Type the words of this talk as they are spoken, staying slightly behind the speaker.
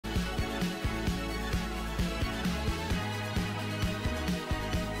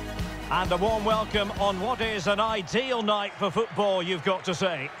And a warm welcome on what is an ideal night for football, you've got to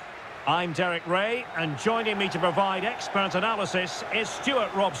say. I'm Derek Ray, and joining me to provide expert analysis is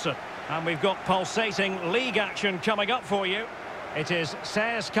Stuart Robson. And we've got pulsating league action coming up for you. It is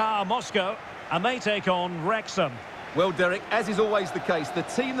CSKA Moscow, and they take on Wrexham. Well, Derek, as is always the case, the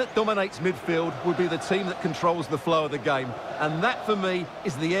team that dominates midfield will be the team that controls the flow of the game. And that, for me,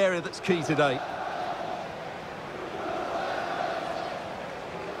 is the area that's key today.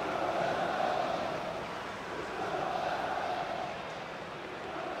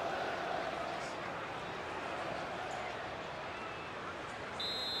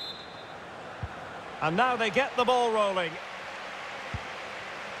 And now they get the ball rolling.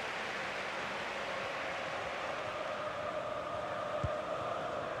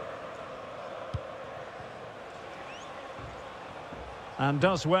 And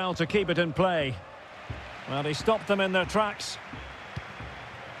does well to keep it in play. Well, he stopped them in their tracks.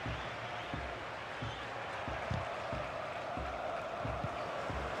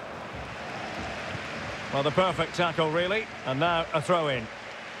 Well, the perfect tackle, really. And now a throw-in.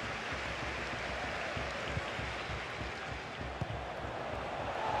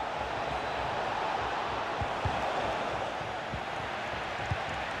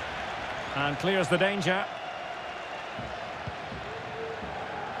 And clears the danger.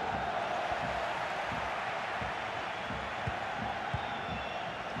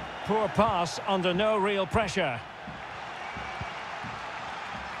 Poor pass under no real pressure.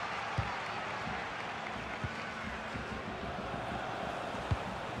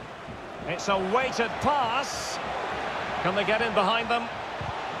 It's a weighted pass. Can they get in behind them?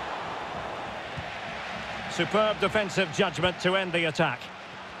 Superb defensive judgment to end the attack.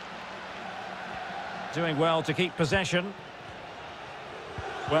 Doing well to keep possession.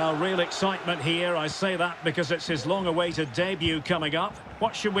 Well, real excitement here. I say that because it's his long-awaited debut coming up.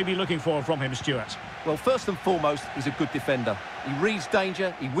 What should we be looking for from him, Stuart? Well, first and foremost, he's a good defender. He reads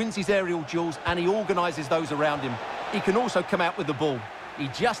danger, he wins his aerial duels, and he organises those around him. He can also come out with the ball. He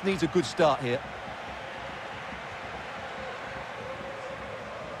just needs a good start here.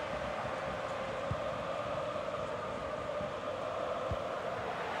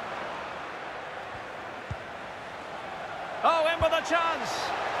 Oh, in with a chance!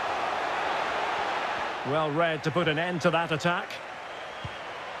 Well read to put an end to that attack.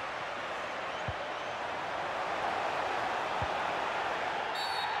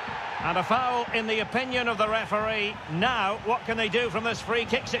 And a foul in the opinion of the referee. Now, what can they do from this free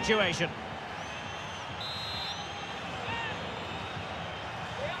kick situation?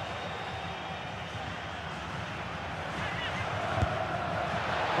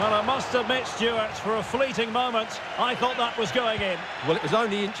 Well, I must admit, Stuart, for a fleeting moment, I thought that was going in. Well, it was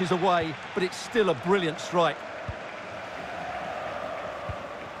only inches away, but it's still a brilliant strike.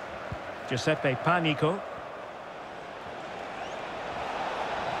 Giuseppe Panico.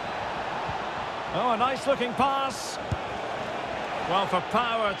 Oh, a nice-looking pass. Well, for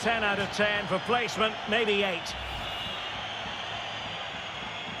power, 10 out of 10. For placement, maybe 8.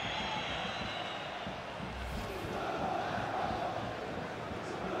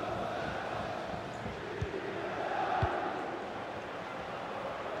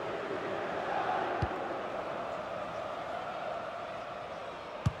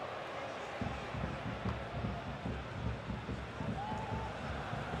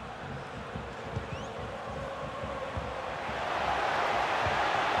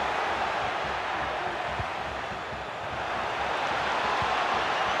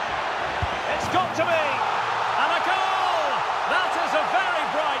 Got to be, and a goal! That is a very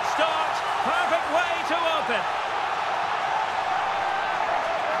bright start, perfect way to open.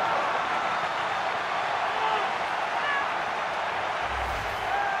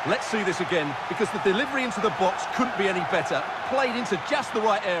 Let's see this again, because the delivery into the box couldn't be any better. Played into just the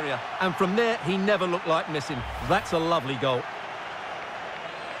right area, and from there, he never looked like missing. That's a lovely goal.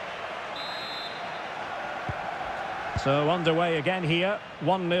 So underway again here,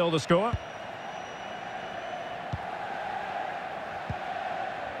 1-0 the score.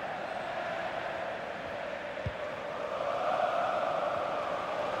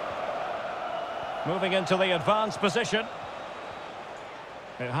 Moving into the advanced position.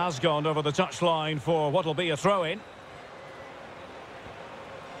 It has gone over the touchline for what will be a throw-in.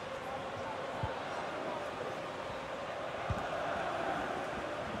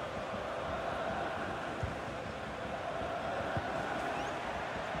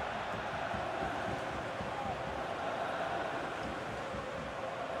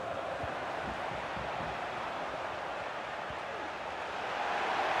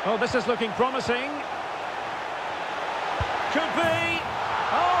 Oh, this is looking promising. Could be.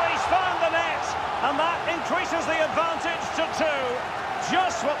 Oh, he's found And that increases the advantage to 2.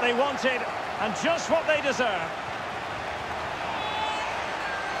 Just what they wanted and just what they deserve.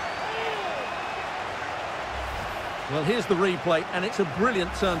 Well, here's the replay, and it's a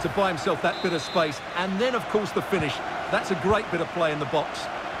brilliant turn to buy himself that bit of space. And then, of course, the finish. That's a great bit of play in the box.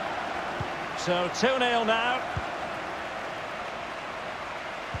 So 2-0 now.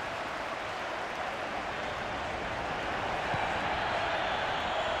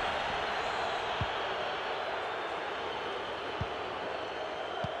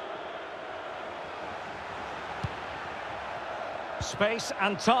 Space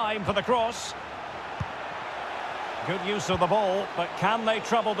and time for the cross. Good use of the ball, but can they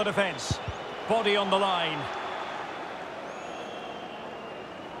trouble the defence? Body on the line.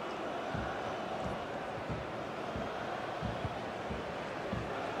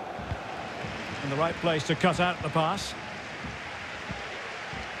 In the right place to cut out the pass.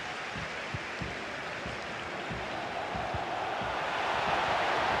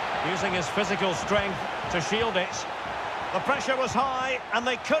 Using his physical strength to shield it. The pressure was high, and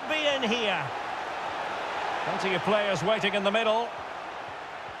they could be in here. Plenty of players waiting in the middle.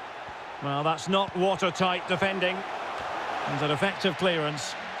 Well, that's not watertight defending. And an effective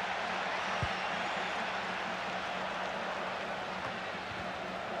clearance.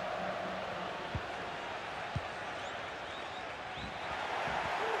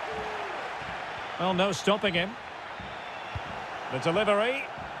 Well, no stopping him. The delivery.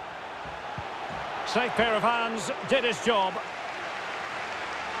 Safe pair of hands, did his job.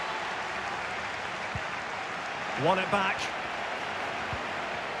 Won it back.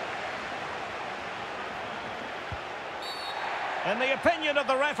 In the opinion of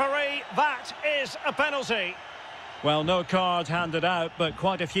the referee, that is a penalty. Well, no card handed out, but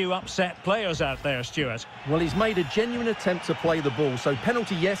quite a few upset players out there, Stuart. Well, he's made a genuine attempt to play the ball, so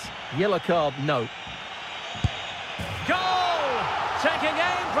penalty yes, yellow card no. Goal! Taking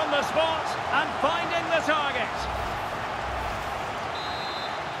aim from the spot and finding the target.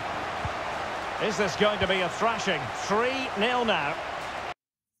 Is this going to be a thrashing? 3-0 now.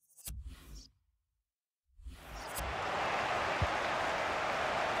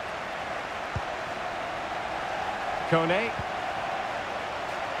 Koné.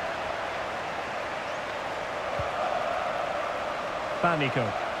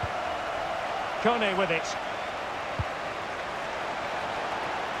 Panico. Koné with it.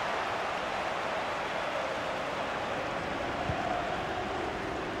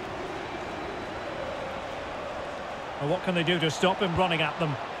 Well, what can they do to stop him running at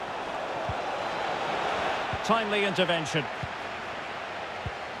them? Timely intervention.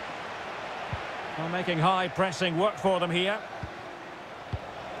 Well, making high pressing work for them here.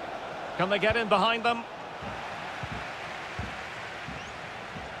 Can they get in behind them?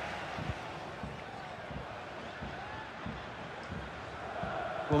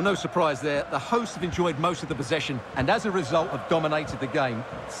 Well, no surprise there. The hosts have enjoyed most of the possession and as a result have dominated the game.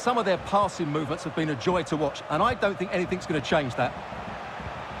 Some of their passing movements have been a joy to watch, and I don't think anything's going to change that.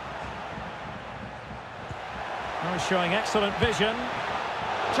 Oh, showing excellent vision.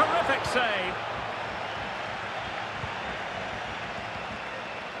 Terrific save.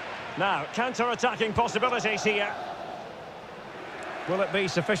 Now, counter-attacking possibilities here. Will it be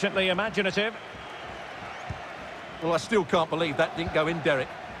sufficiently imaginative? Well, I still can't believe that didn't go in, Derek.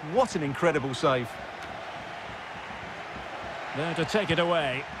 What an incredible save. There to take it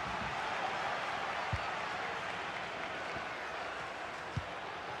away.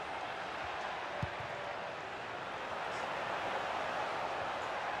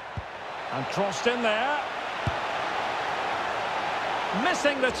 And crossed in there.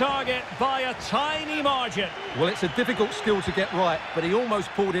 Missing the target by a tiny margin. Well, it's a difficult skill to get right, but he almost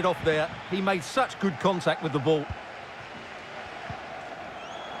pulled it off there. He made such good contact with the ball.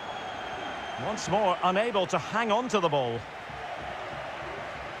 Once more, unable to hang on to the ball.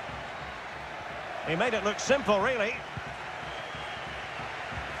 He made it look simple, really.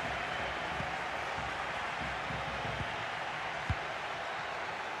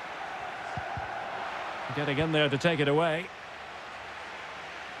 Getting in there to take it away.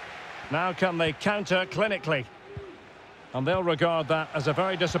 Now can they counter clinically? And they'll regard that as a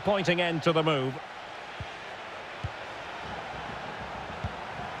very disappointing end to the move.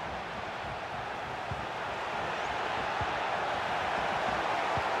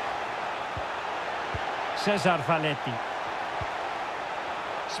 Cesar Falletti.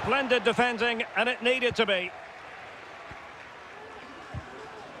 Splendid defending, and it needed to be.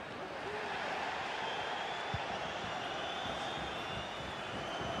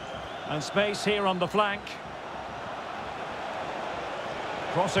 And space here on the flank.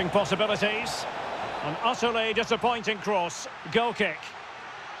 Crossing possibilities. An utterly disappointing cross. Goal kick.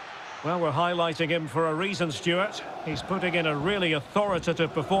 Well, we're highlighting him for a reason, Stuart. He's putting in a really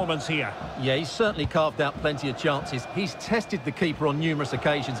authoritative performance here. Yeah, he's certainly carved out plenty of chances. He's tested the keeper on numerous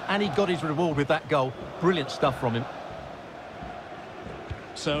occasions, and he got his reward with that goal. Brilliant stuff from him.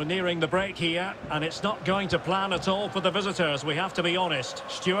 So nearing the break here, and it's not going to plan at all for the visitors, we have to be honest.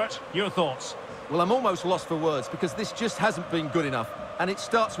 Stuart, your thoughts? Well, I'm almost lost for words because this just hasn't been good enough. And it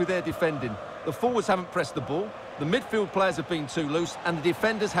starts with their defending. The forwards haven't pressed the ball, the midfield players have been too loose, and the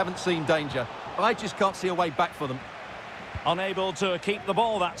defenders haven't seen danger. I just can't see a way back for them. Unable to keep the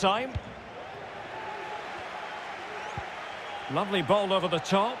ball that time. Lovely ball over the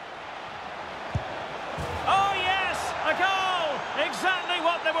top. Oh, yes! A goal! Exactly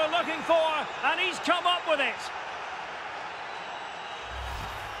what they were looking for, and he's come up with it.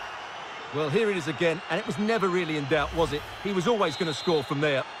 Well, here it is again, and it was never really in doubt, was it? He was always going to score from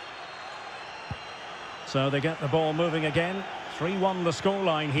there. So they get the ball moving again. 3-1 the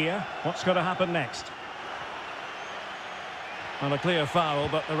scoreline here. What's going to happen next? Well, a clear foul,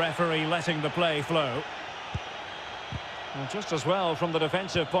 but the referee letting the play flow. Well, just as well from the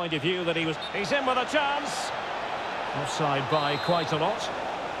defensive point of view that he's in with a chance. Offside by quite a lot.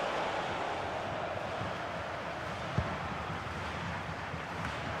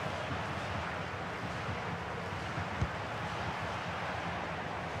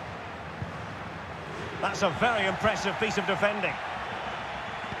 That's a very impressive piece of defending.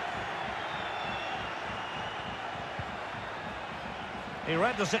 He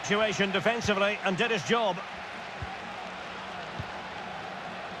read the situation defensively and did his job.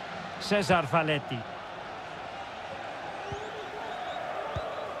 Cesar Falletti.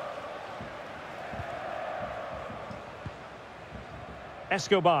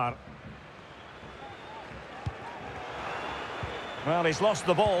 Escobar. Well, he's lost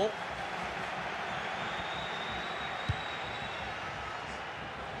the ball.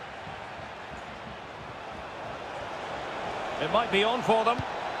 It might be on for them.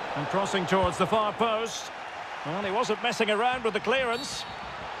 And crossing towards the far post. Well, he wasn't messing around with the clearance.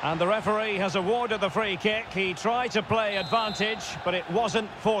 And the referee has awarded the free kick. He tried to play advantage, but it wasn't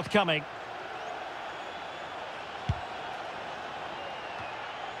forthcoming.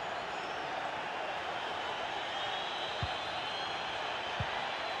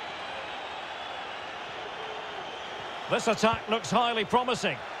 This attack looks highly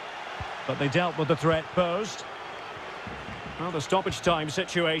promising. But they dealt with the threat posed. Well, the stoppage time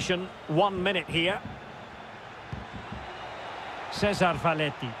situation, 1 minute here. Cesar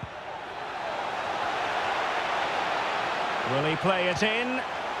Falletti. Will he play it in?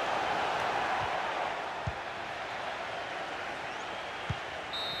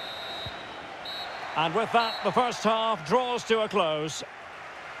 And with that, the first half draws to a close.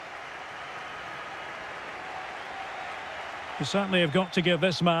 You certainly have got to give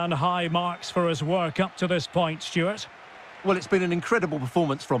this man high marks for his work up to this point, Stuart. Well, it's been an incredible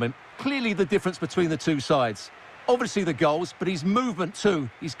performance from him. Clearly the difference between the two sides. Obviously the goals, but his movement too.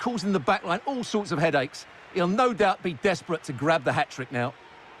 He's causing the backline all sorts of headaches. He'll no doubt be desperate to grab the hat-trick now.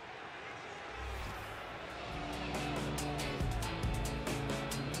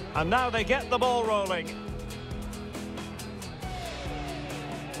 And now they get the ball rolling.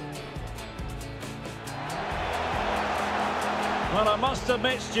 Well, I must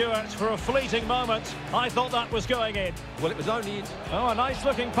admit, Stuart, for a fleeting moment, I thought that was going in. Well, it was only in... Oh, a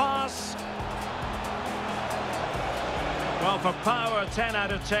nice-looking pass. Well, for power, 10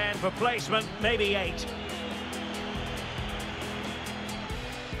 out of 10. For placement, maybe 8.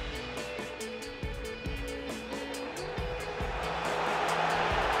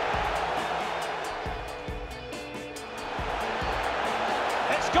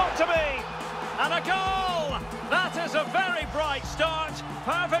 It's got to be! And a goal! That is a very bright start.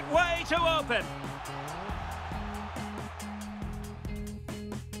 Perfect way to open.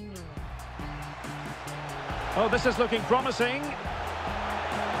 Oh, this is looking promising.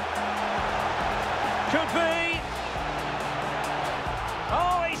 Could be.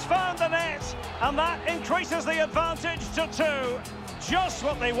 Oh, he's found the net. And that increases the advantage to 2. Just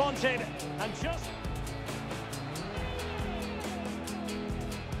what they wanted. And just...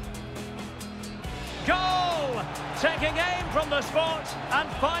 Goal! Taking aim from the spot and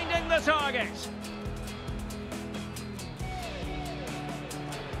finding the target.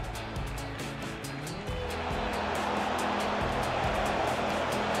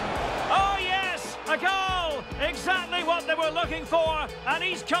 Oh yes, a goal! Exactly what they were looking for, and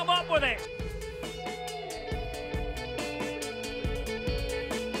he's come up with it.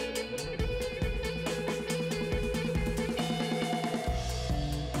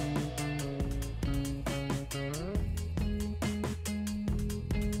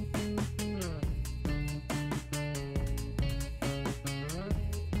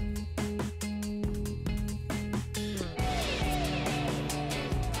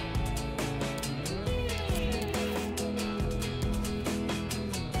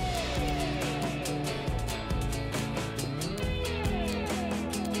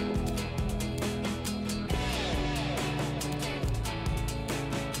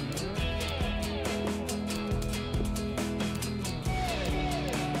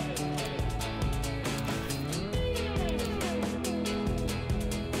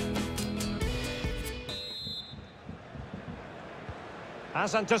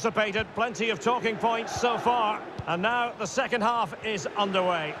 As anticipated, plenty of talking points so far. And now the second half is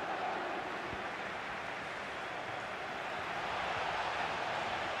underway.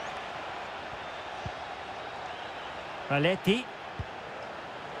 Paletti.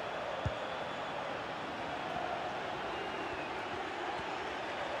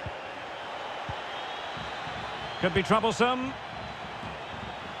 Could be troublesome.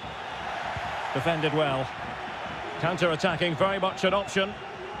 Defended well. Counter-attacking, very much an option.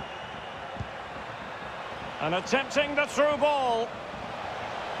 And attempting the through ball.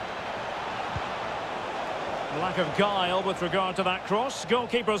 Lack of guile with regard to that cross.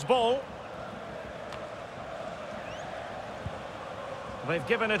 Goalkeeper's ball. They've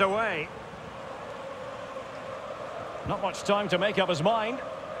given it away. Not much time to make up his mind.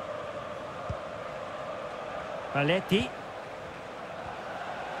 Paletti.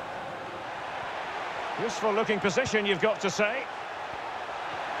 Useful looking position, you've got to say.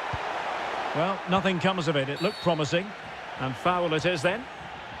 Well, nothing comes of it. It looked promising. And foul it is then.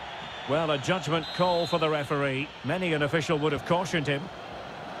 Well, a judgment call for the referee. Many an official would have cautioned him.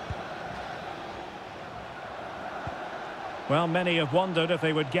 Well, many have wondered if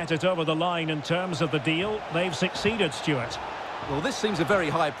they would get it over the line in terms of the deal. They've succeeded, Stuart. Well, this seems a very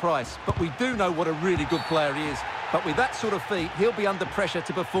high price, but we do know what a really good player he is. But with that sort of fee, he'll be under pressure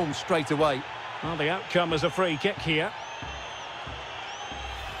to perform straight away. Well, the outcome is a free kick here.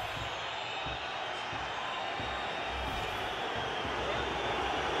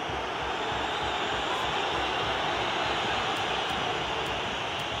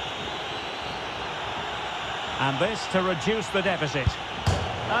 And this to reduce the deficit.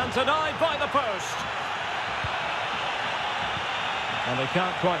 And denied by the post. And they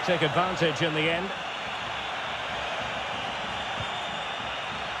can't quite take advantage in the end.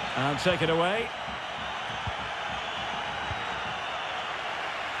 And take it away.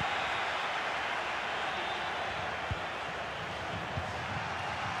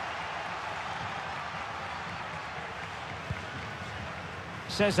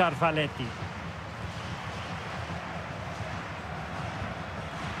 Cesar Paletti.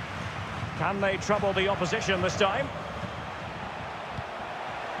 Can they trouble the opposition this time?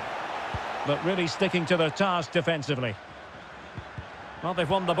 But really sticking to their task defensively. Well, they've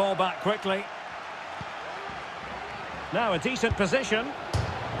won the ball back quickly. Now a decent position.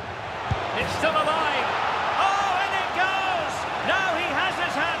 It's still alive. Oh, and it goes! Now he has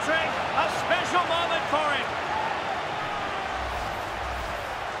his hat-trick. A special moment for him.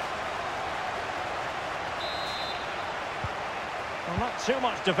 Well, not too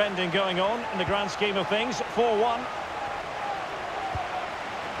much defending going on in the grand scheme of things. 4-1.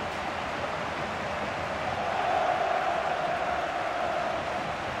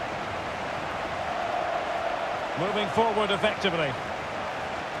 Moving forward effectively.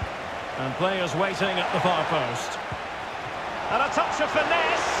 And players waiting at the far post. And a touch of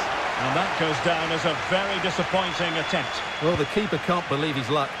finesse. And that goes down as a very disappointing attempt. Well, the keeper can't believe his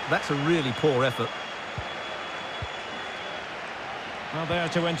luck. That's a really poor effort. Well, there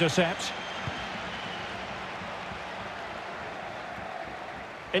to intercept.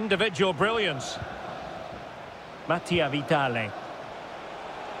 Individual brilliance. Matteo Vitale.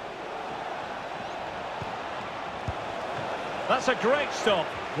 That's a great stop.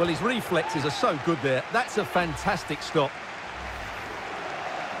 Well, his reflexes are so good there. That's a fantastic stop.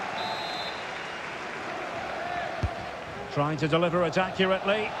 Trying to deliver it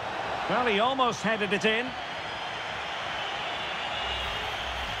accurately. Well, he almost headed it in.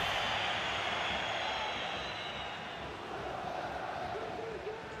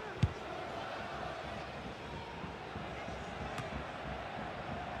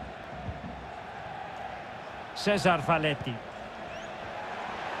 Cesar Paletti.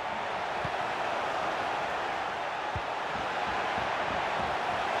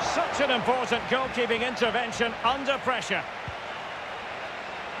 Such an important goalkeeping intervention under pressure.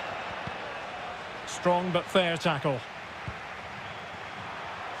 Strong but fair tackle.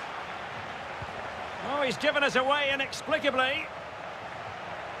 Oh, he's given us away inexplicably.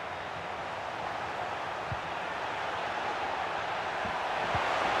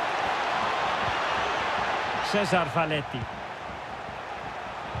 Cesar Paletti.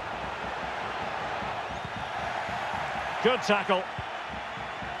 Good tackle.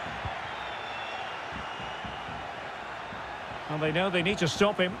 Well, they know they need to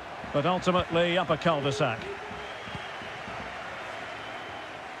stop him, but ultimately up a cul-de-sac.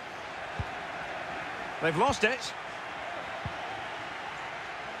 They've lost it.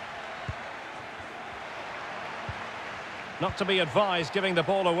 Not to be advised giving the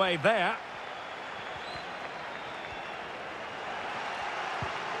ball away there.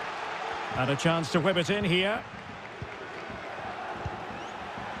 And a chance to whip it in here.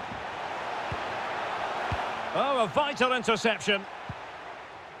 Oh, a vital interception.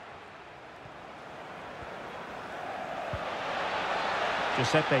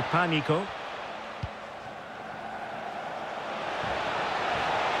 Giuseppe Panico.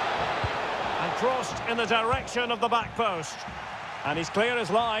 And crossed in the direction of the back post. And he's clear as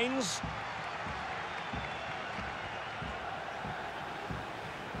lines.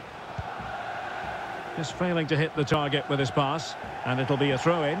 Just failing to hit the target with his pass. And it'll be a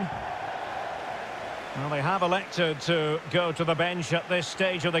throw-in. Well, they have elected to go to the bench at this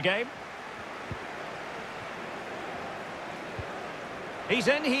stage of the game. He's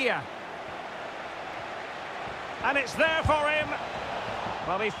in here. And it's there for him.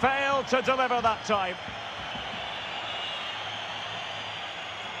 Well, he failed to deliver that time.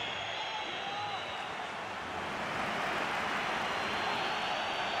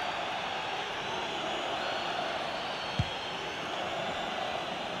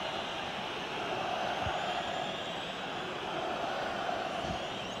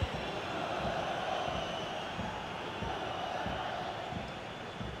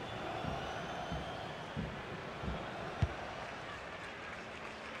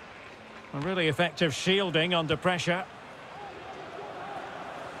 A really effective shielding under pressure.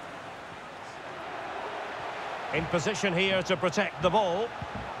 In position here to protect the ball.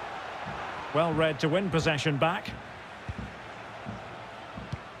 Well read to win possession back.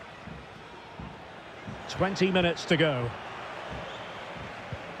 20 minutes to go.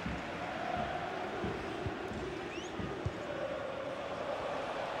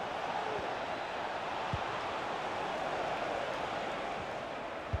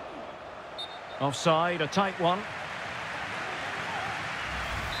 Offside, a tight one.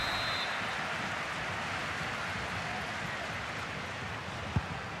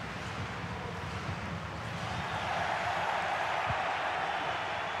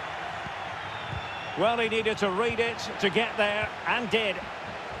 Well, he needed to read it to get there, and did.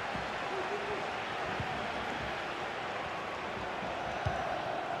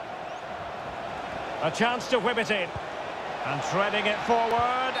 A chance to whip it in. And threading it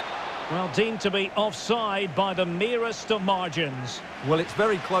forward. Well, deemed to be offside by the merest of margins. Well, it's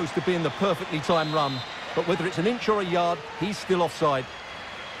very close to being the perfectly timed run, but whether it's an inch or a yard, he's still offside.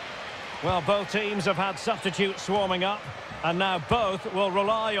 Well, both teams have had substitutes swarming up, and now both will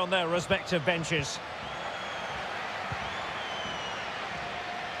rely on their respective benches.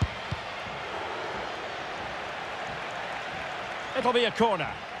 It'll be a corner.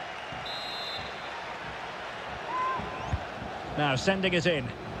 Now sending it in.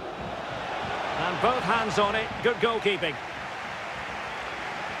 And both hands on it. Good goalkeeping.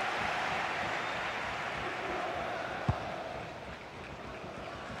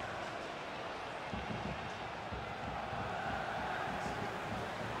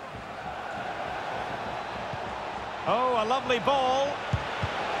 Oh, a lovely ball.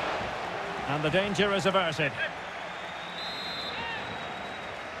 And the danger is averted.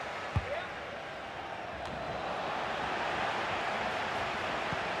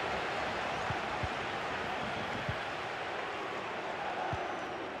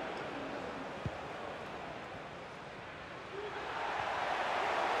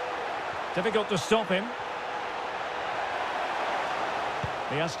 Difficult to stop him.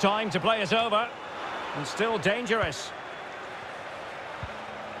 He has time to play it over. And still dangerous.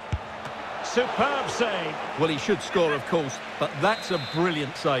 Superb save. Well, he should score, of course, but that's a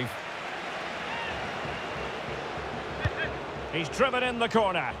brilliant save. He's driven in the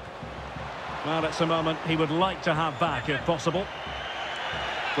corner. Well, it's a moment he would like to have back, if possible.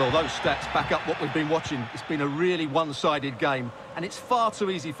 Well, those stats back up what we've been watching. It's been a really one-sided game, and it's far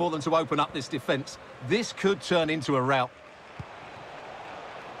too easy for them to open up this defence. This could turn into a rout.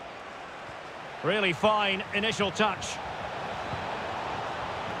 Really fine initial touch.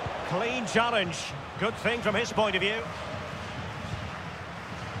 Clean challenge. Good thing from his point of view.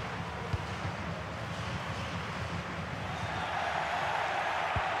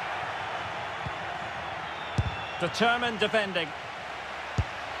 Determined defending.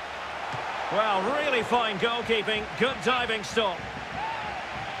 Well, really fine goalkeeping. Good diving stop.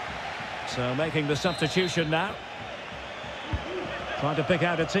 So making the substitution now. Trying to pick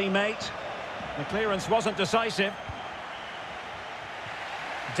out a teammate. The clearance wasn't decisive.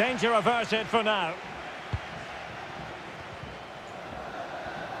 Danger averted for now.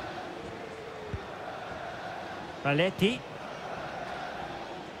 Paletti.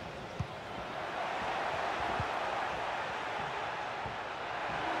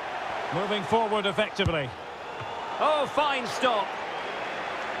 Moving forward effectively. Oh, fine stop.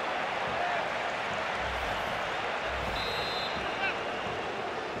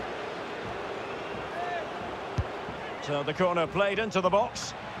 So the corner played into the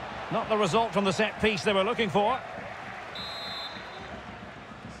box. Not the result from the set piece they were looking for.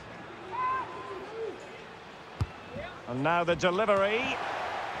 And now the delivery.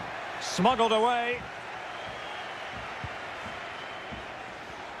 Smuggled away.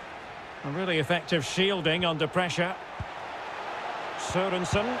 A really effective shielding under pressure.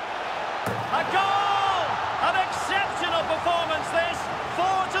 Sørensen. A goal! An exceptional performance this. 4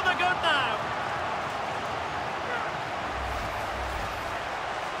 to the good now.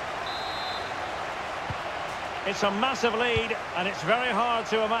 It's a massive lead, and it's very hard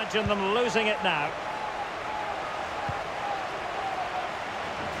to imagine them losing it now.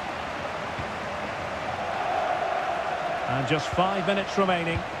 And just 5 minutes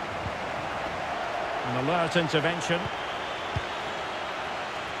remaining. An alert intervention.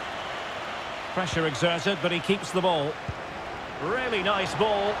 Pressure exerted, but he keeps the ball. Really nice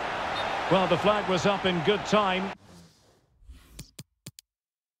ball. Well, the flag was up in good time.